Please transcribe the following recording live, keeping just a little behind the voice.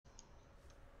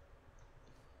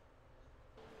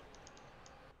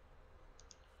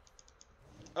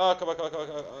Oh, come on, come on, come on,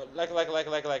 come on.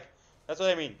 Lag. That's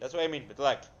what I mean. That's what I mean with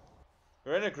lag.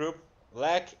 We're in a group.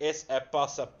 Lag is a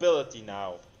possibility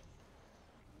now.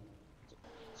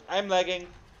 So I'm lagging.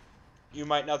 You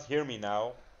might not hear me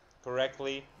now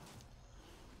correctly.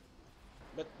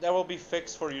 But that will be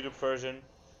fixed for YouTube version.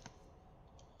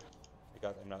 Oh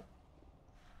God, I'm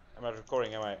not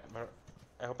recording, am I?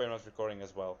 I hope I'm not recording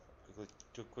as well.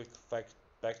 Quick fact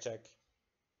check.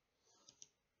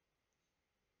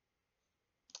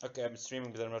 Okay, I'm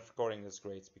streaming, but I'm not recording. That's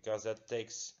great because that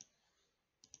takes.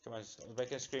 Come on,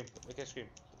 make a scream. Make a scream.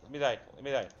 Let me die. Let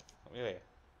me die. Let me die.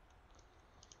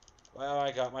 Oh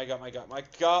my god, my god, my god, my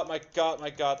god, my god, my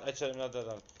god. I should have not done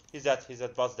that. He's dead. He's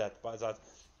dead. Boss dead. Boss dead.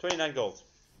 29 gold.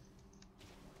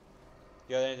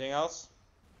 You got anything else?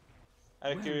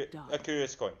 And a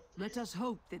curious coin. Let us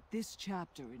hope that this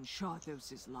chapter in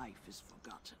Sharthos' life is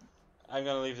forgotten. I'm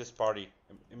gonna leave this party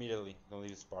immediately. I'm gonna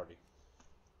leave this party.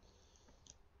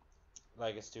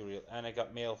 Like it's too real. And I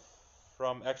got mail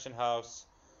from Action House,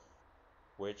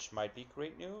 which might be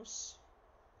great news.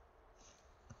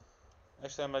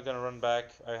 Actually, I'm not gonna run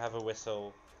back. I have a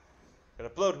whistle. I'm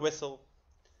gonna blow the whistle.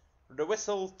 The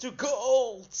whistle to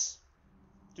gold!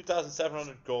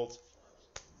 2,700 gold.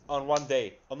 On one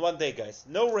day. On one day, guys.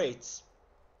 No raids.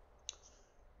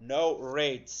 No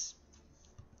raids.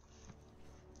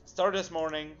 Start this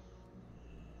morning.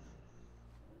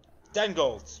 10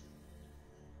 gold.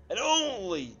 And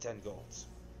only 10 gold.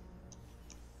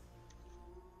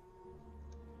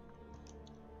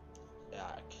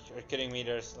 Yeah, you're kidding me.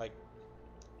 There's like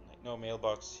no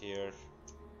mailbox here.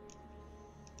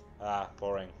 Ah,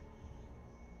 boring.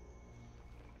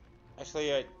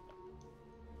 Actually,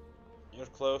 you're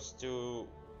close to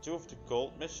 2 of the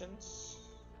gold missions.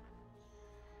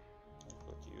 I'll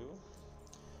put you.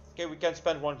 Okay, we can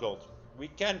spend 1 gold. We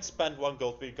can spend 1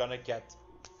 gold. We're gonna get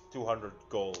 200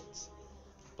 gold.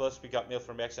 Plus, we got mail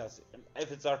from Action House.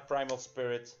 If it's our primal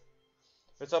spirit,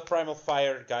 if it's our primal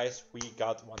fire, guys, we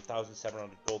got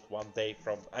 1,700 gold one day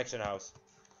from Action House.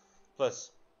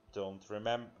 Plus, don't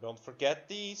forget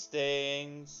these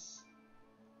things.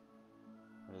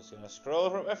 I'm just gonna scroll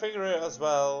over my finger as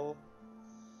well.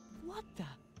 What the?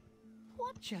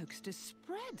 What jokes to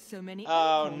spread so many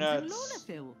Oh, acorns in nuts.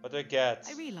 Lornaville? What do I get?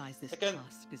 I realize this can-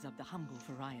 task is of the humble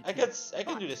variety. I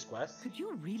can do this quest. Could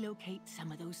you relocate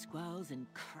some of those squirrels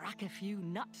and crack a few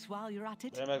nuts while you're at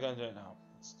it? But I'm not gonna do it now.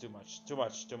 It's too much.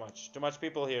 Too much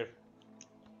people here.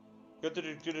 Go to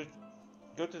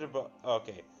the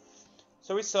okay.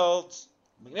 So we sold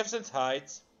Magnificent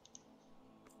Height.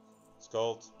 It's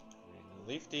gold.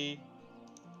 Leaf tea.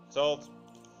 Sold.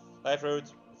 Life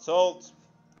root. Sold.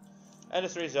 And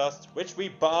the Dust, which we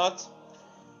bought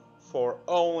for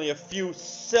only a few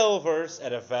silvers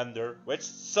at a vendor, which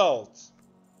sold.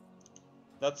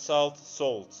 Not sold,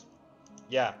 sold.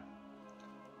 Yeah.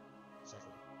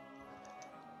 Exactly.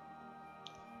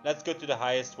 Let's go to the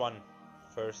highest one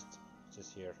first, which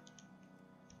is here.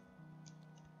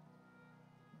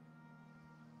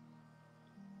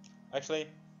 Actually,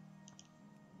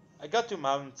 I got to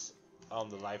mount on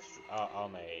the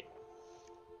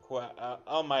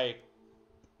on my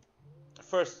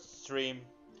first stream,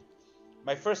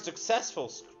 my first successful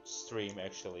stream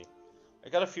actually. I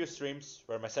got a few streams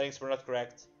where my settings were not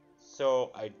correct,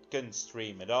 so I couldn't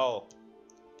stream at all.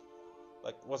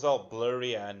 Like, it was all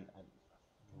blurry and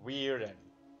weird,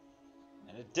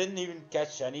 and it didn't even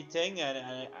catch anything, and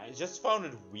I just found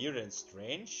it weird and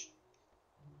strange.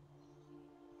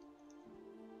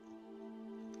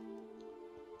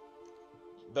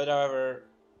 But however,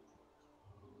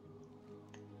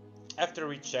 after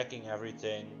rechecking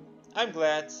everything, I'm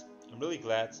really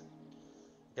glad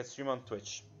I can stream on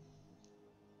Twitch.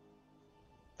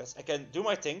 Because I can do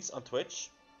my things on Twitch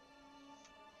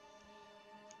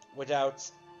without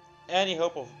any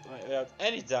without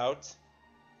any doubt.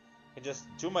 I can just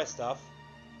do my stuff.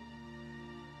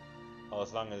 Well,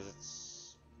 as long as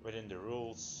it's within the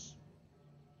rules.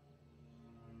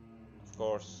 Of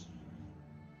course.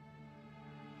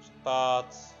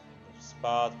 Spot,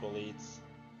 bullets.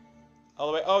 All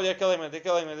the way. Oh, they're killing me. They're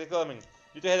killing me. I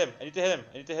need to hit him. I need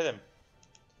to hit him.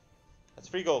 That's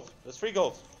free gold. That's free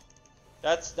gold.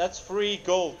 That's free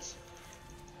gold.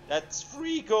 That's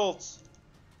free gold.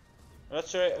 I'm not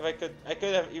sure if I could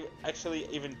have actually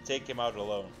even take him out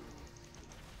alone.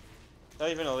 Not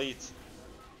even elite.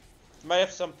 He might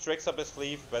have some tricks up his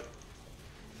sleeve, but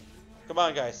come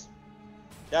on, guys.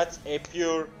 That's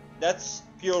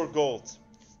pure gold.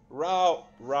 Raw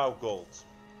gold.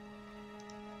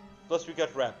 Plus we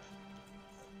got ramp.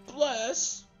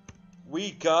 Plus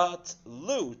we got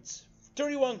loot.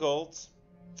 31 gold.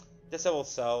 This I will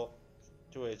sell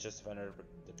to a just vendor, but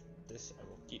this I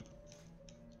will keep.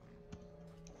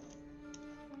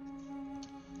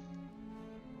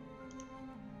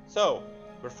 So,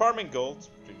 we're farming gold,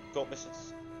 doing gold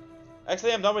missions.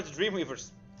 Actually, I'm done with the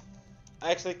Dreamweavers.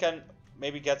 I actually can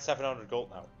maybe get 700 gold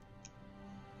now.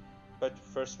 But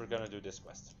first we're gonna do this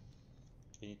quest.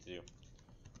 We need to do.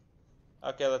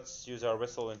 Okay, let's use our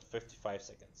whistle in 55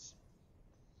 seconds.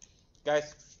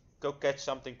 Guys, go catch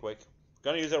something quick.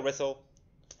 Gonna use our whistle.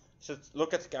 Should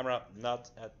look at the camera, not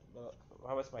at...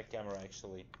 how is my camera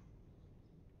actually?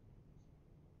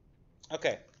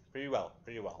 Okay, pretty well,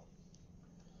 pretty well.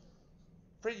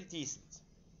 Pretty decent.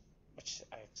 Which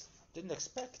I didn't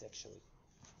expect actually.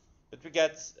 But we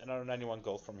get another 91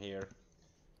 gold from here.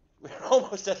 We're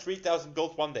almost at 3,000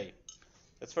 gold one day.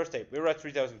 That's first day. We were at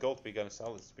 3,000 gold. We're gonna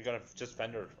sell this. We're gonna just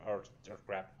vendor our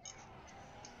crap.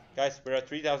 Guys, we're at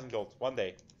 3,000 gold one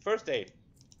day. First day.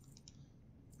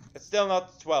 It's still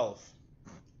not 12.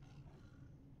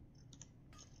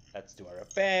 Let's do our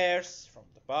repairs from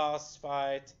the boss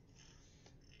fight.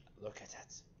 Look at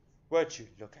that. Would you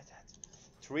look at that?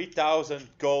 3,000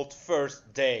 gold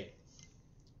first day.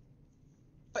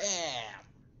 Bam!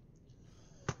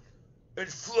 In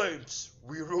flames,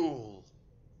 we rule.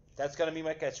 That's gonna be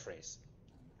my catchphrase.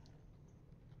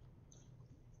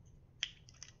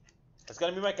 That's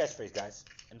gonna be my catchphrase, guys.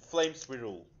 In flames, we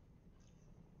rule.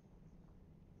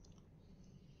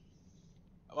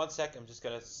 One sec, I'm just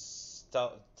gonna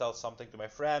tell something to my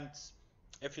friend.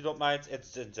 If you don't mind,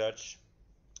 it's in Dutch.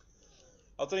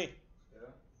 Anthony.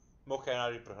 Ja? Mocht jij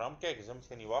naar je programma kijken? Zo moet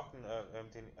je niet wachten.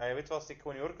 Je weet wel, stik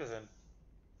gewoon je oortjes in.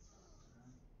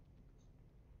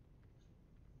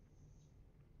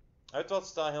 Uit wat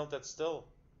staat de hele tijd stil.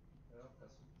 Ja, dat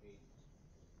is oké.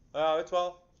 Ja, weet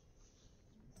wel.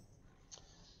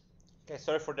 Okay,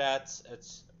 sorry for that.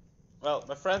 It's well,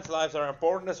 my friends' lives are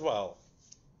important as well.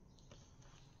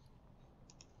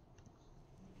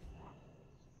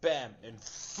 Bam! In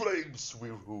flames we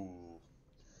rule.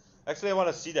 Actually, I want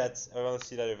to see that. I want to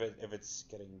see that if it's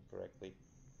getting correctly.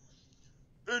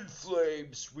 In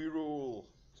flames we rule.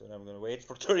 So now I'm gonna wait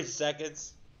for 30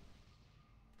 seconds.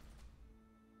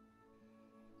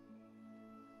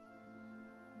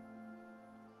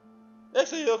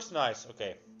 Actually, it looks nice.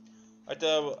 Okay. I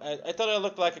thought I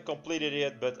looked like a complete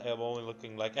idiot, but I'm only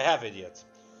looking like a half idiot.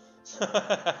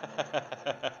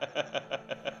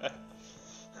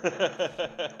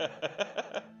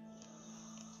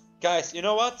 Guys, you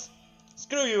know what?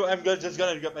 Screw you, I'm just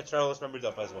gonna get my travelers membered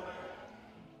up as well.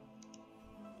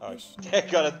 Oh, I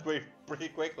got it pretty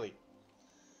quickly.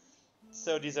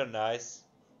 So these are nice.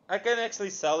 I can actually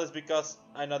sell this because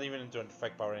I'm not even into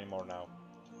effect power anymore now.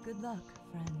 Good luck,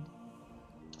 friend.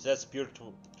 So that's pure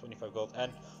 25 gold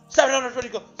and 720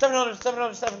 gold,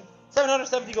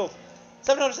 770 gold,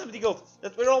 770 gold.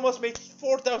 That we're almost made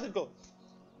 4,000 gold.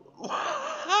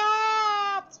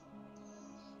 What?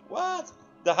 What?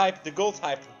 The hype, the gold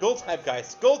hype,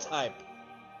 guys, gold hype.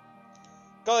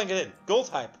 Calling it in, gold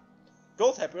hype.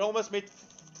 We almost made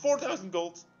 4,000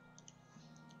 gold.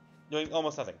 Doing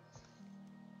almost nothing.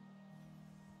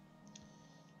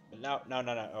 But now,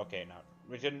 okay, now.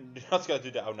 We're not gonna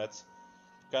do the outnuts.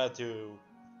 Gonna do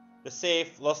the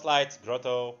safe, Lost Light,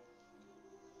 Grotto.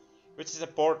 Which is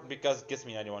important because it gives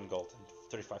me 91 gold and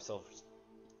 35 silvers.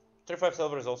 35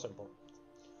 silver is also important.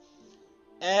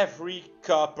 Every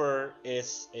copper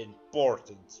is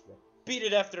important. Repeat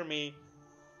it after me.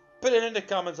 Put it in the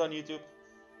comments on YouTube.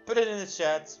 Put it in the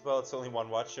chat. Well, it's only one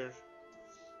watcher.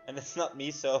 And it's not me,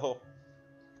 so...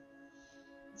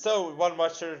 So, one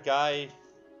watcher, guy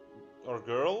or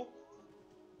girl?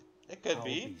 It could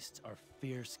be. Beasts are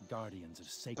fierce guardians of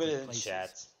Put sacred it in places.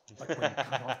 chat. But when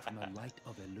cut off from the light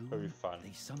of Very Elune, fun.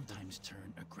 they sometimes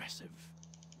turn aggressive.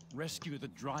 Rescue the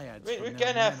dryads We from their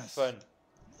can have menace. fun.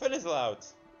 Fun is allowed.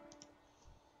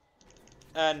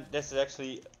 And this is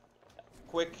actually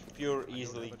quick, pure,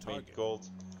 easily made gold.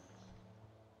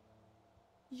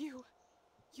 You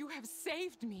have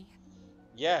saved me.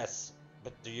 Yes,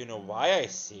 but do you know why I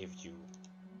saved you?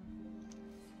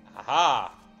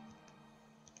 Aha!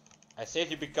 I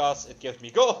saved you because it gives me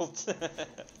gold.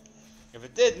 If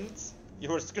it didn't, you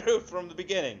were screwed from the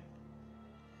beginning.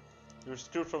 You were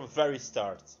screwed from the very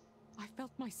start. I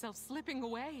felt myself slipping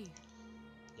away.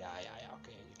 Yeah,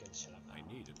 okay, you can shut up now. I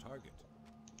need a target.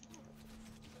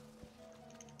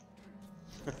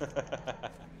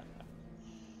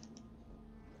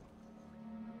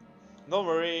 Don't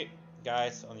worry,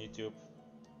 guys on YouTube.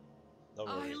 Don't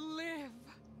worry. I live.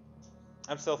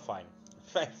 I'm still fine.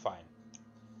 I'm fine.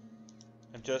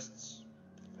 I'm just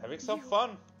having some You-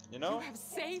 fun, you know? You have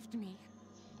saved me.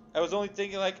 I was only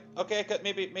thinking like, okay, I could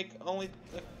maybe make only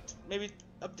maybe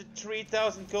up to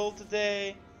 3,000 gold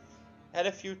today. Had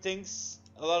a few things,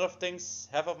 a lot of things,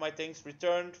 half of my things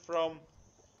returned from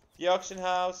the auction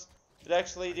house. But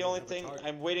actually, the only thing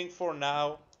I'm waiting for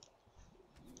now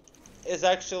is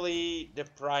actually the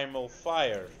primal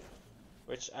fire,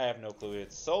 which I have no clue if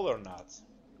it's soul or not.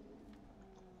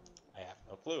 I have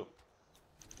no clue.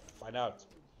 Find out.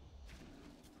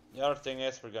 The other thing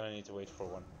is we're gonna need to wait for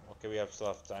one. Okay, we still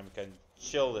have time. We can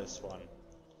chill this one.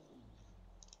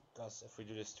 Because if we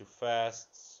do this too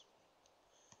fast,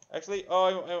 actually, oh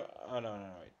no, wait,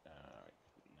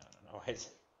 no, wait.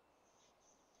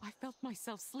 I felt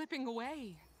myself slipping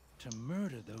away. To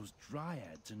murder those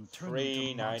dryads and turn them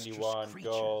to monstrous 391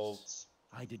 creatures. gold.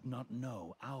 I did not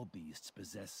know owl beasts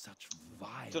possess such Don't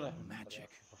vile have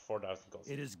magic. for 4,000 gold.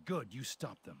 It is good you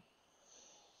stopped them.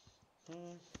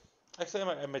 Actually,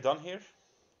 am I done here?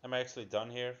 Am I actually done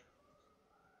here?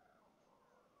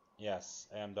 Yes,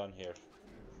 I am done here.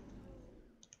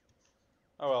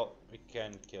 Oh well, we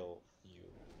can kill you.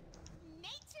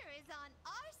 Nature is on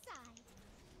our side.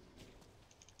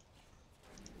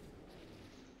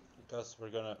 Because we're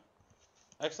gonna...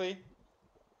 Actually...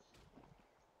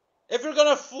 If you're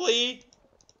gonna flee,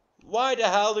 why the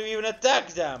hell do you even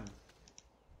attack them?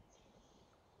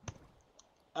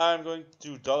 I'm going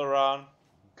to Dalaran,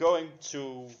 going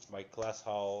to my class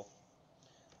hall.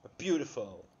 A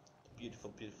beautiful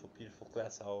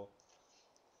class hall.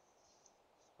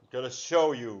 I'm gonna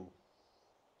show you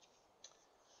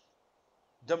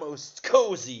the most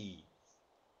cozy,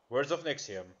 words of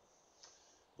Nixium,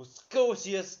 most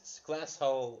coziest class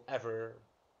hall ever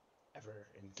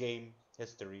in game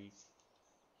history.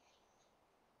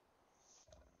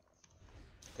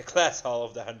 The class hall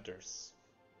of the hunters,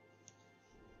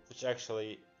 which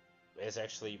actually is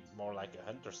more like a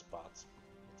hunter spot.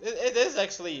 It is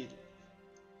actually.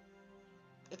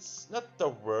 It's not the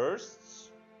worst.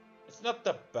 It's not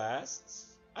the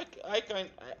best. I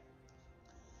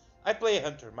play a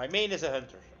hunter. My main is a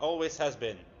hunter. Always has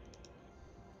been.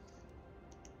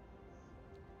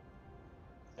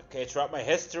 Okay, throughout my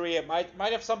history, it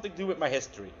might have something to do with my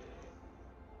history.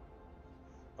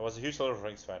 I was a huge Lord of the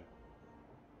Rings fan.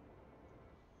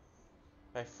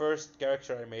 My first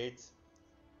character I made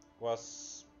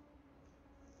was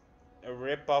a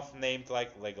rip-off named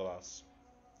like Legolas.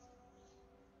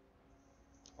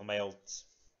 On my old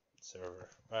server,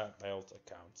 my old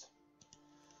account.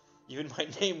 Even my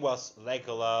name was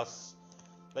Legolas.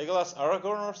 Legolas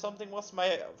Aragorn or something was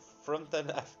my front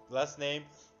and last name.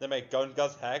 Then my account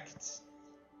got hacked.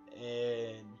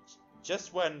 And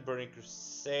just when Burning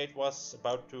Crusade was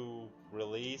about to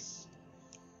release.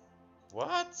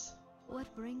 What?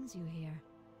 What brings you here?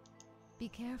 Be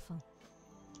careful.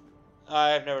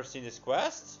 I've never seen this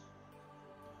quest.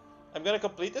 I'm gonna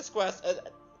complete this quest.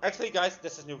 Actually, guys,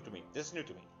 this is new to me. It's new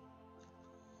to me.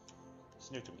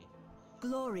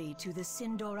 Glory to the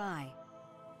Sindorai.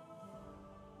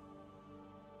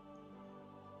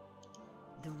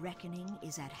 The reckoning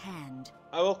is at hand.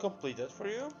 I will complete it for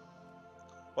you.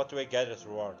 What do I get as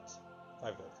reward?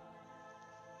 5 gold.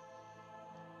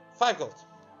 5 gold.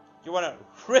 You wanna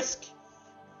risk?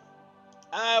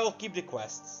 I will keep the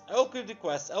quests. I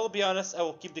will be honest, I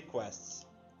will keep the quests.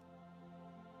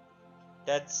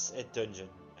 That's a dungeon.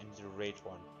 I need to raid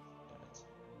one. Damn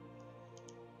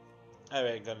it.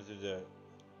 Anyway, I'm gonna do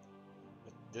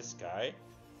this guy.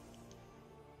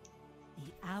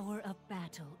 The hour of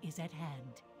battle is at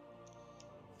hand.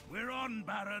 We're on,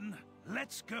 Baron.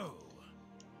 Let's go.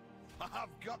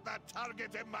 I've got that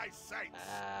target in my sights.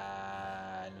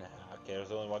 No. Okay,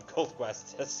 there's only one gold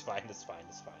quest. That's fine. But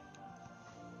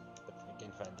we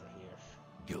can find her here.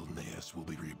 Gilneas will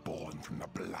be reborn from the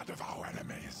blood of our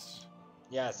enemies.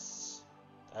 Yes,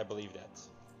 I believe that.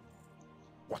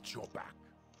 Watch your back.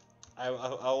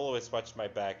 I'll always watch my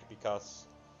back because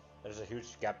there's a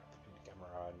huge gap in the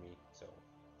camera on me. So,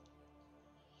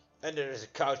 and there is a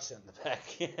couch in the back.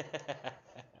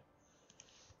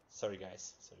 Sorry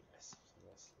guys.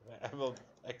 I'm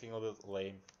acting a little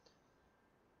lame.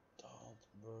 Don't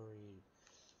worry.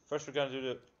 First we're gonna do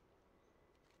the...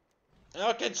 Now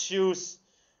I can choose.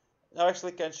 Now I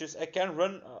actually can choose. I can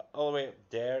run all the way up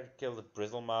there, kill the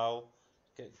Brizzlemaul.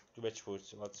 Okay, do Witchwood.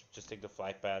 So let's just take the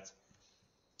fly pad.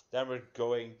 Then we're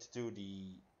going to do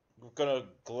the... We're gonna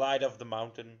glide off the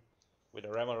mountain with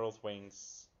our emerald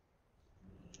wings.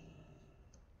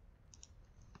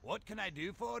 What can I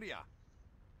do for you?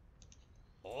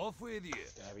 Off with you.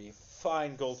 It's gonna be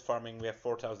fine gold farming. We have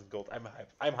 4,000 gold. I'm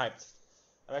hyped.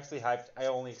 I'm actually hyped. I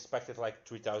only expected like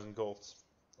 3,000 gold.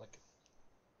 Like,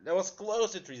 that was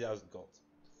close to 3,000 gold.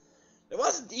 It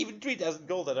wasn't even 3,000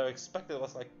 gold that I expected. It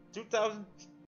was like 2,000,